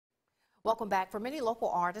Welcome back. For many local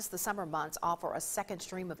artists, the summer months offer a second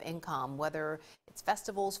stream of income. Whether it's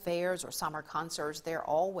festivals, fairs, or summer concerts, there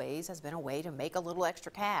always has been a way to make a little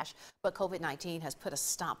extra cash. But COVID-19 has put a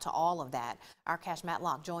stop to all of that. Our Cash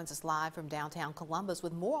Matlock joins us live from downtown Columbus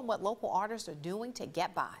with more on what local artists are doing to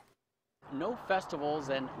get by. No festivals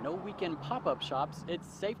and no weekend pop-up shops, it's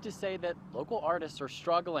safe to say that local artists are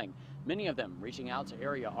struggling. Many of them reaching out to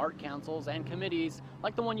area art councils and committees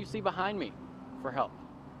like the one you see behind me for help.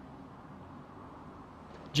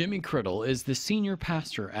 Jimmy Criddle is the senior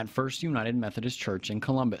pastor at First United Methodist Church in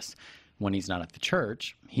Columbus. When he's not at the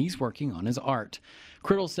church, he's working on his art.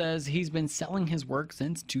 Criddle says he's been selling his work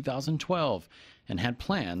since 2012 and had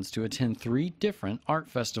plans to attend 3 different art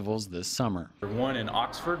festivals this summer. One in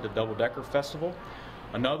Oxford, the Double Decker Festival,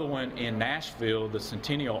 another one in Nashville, the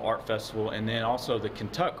Centennial Art Festival, and then also the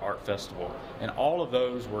Kentucky Art Festival. And all of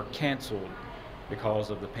those were canceled because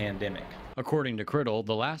of the pandemic. According to Criddle,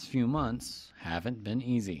 the last few months haven't been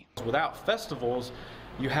easy. Without festivals,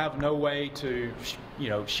 you have no way to,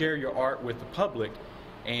 share your art with the public.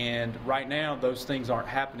 And right now, those things aren't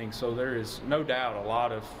happening, so there is no doubt a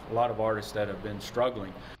lot of artists that have been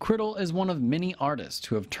struggling. Criddle is one of many artists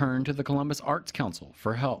who have turned to the Columbus Arts Council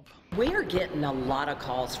for help. We are getting a lot of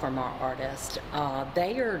calls from our artists.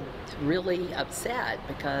 They are really upset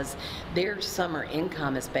because their summer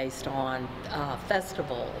income is based on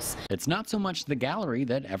festivals. It's not so much the gallery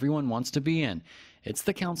that everyone wants to be in. It's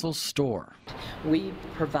the council's store. We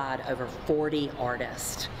provide over 40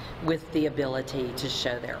 artists with the ability to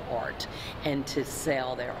show their art and to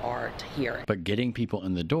sell their art here. But getting people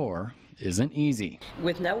in the door isn't easy.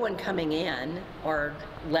 With no one coming in, or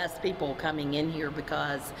less people coming in here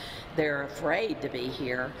because they're afraid to be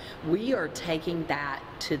here, we are taking that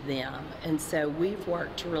to them. And so we've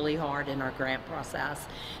worked really hard in our grant process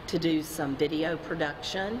to do some video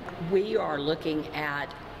production. We are looking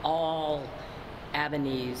at all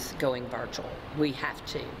avenues going virtual. We have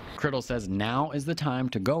to. Criddle says now is the time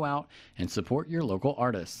to go out and support your local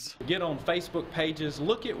artists. Get on Facebook pages,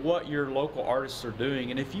 look at what your local artists are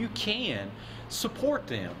doing, and if you can, support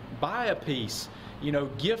them. Buy a piece,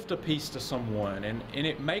 gift a piece to someone, and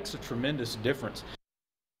it makes a tremendous difference.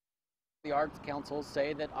 The Arts Councils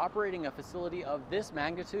say that operating a facility of this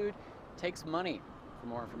magnitude takes money. For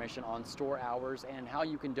more information on store hours and how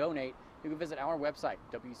you can donate, you can visit our website,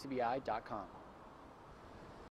 WCBI.com.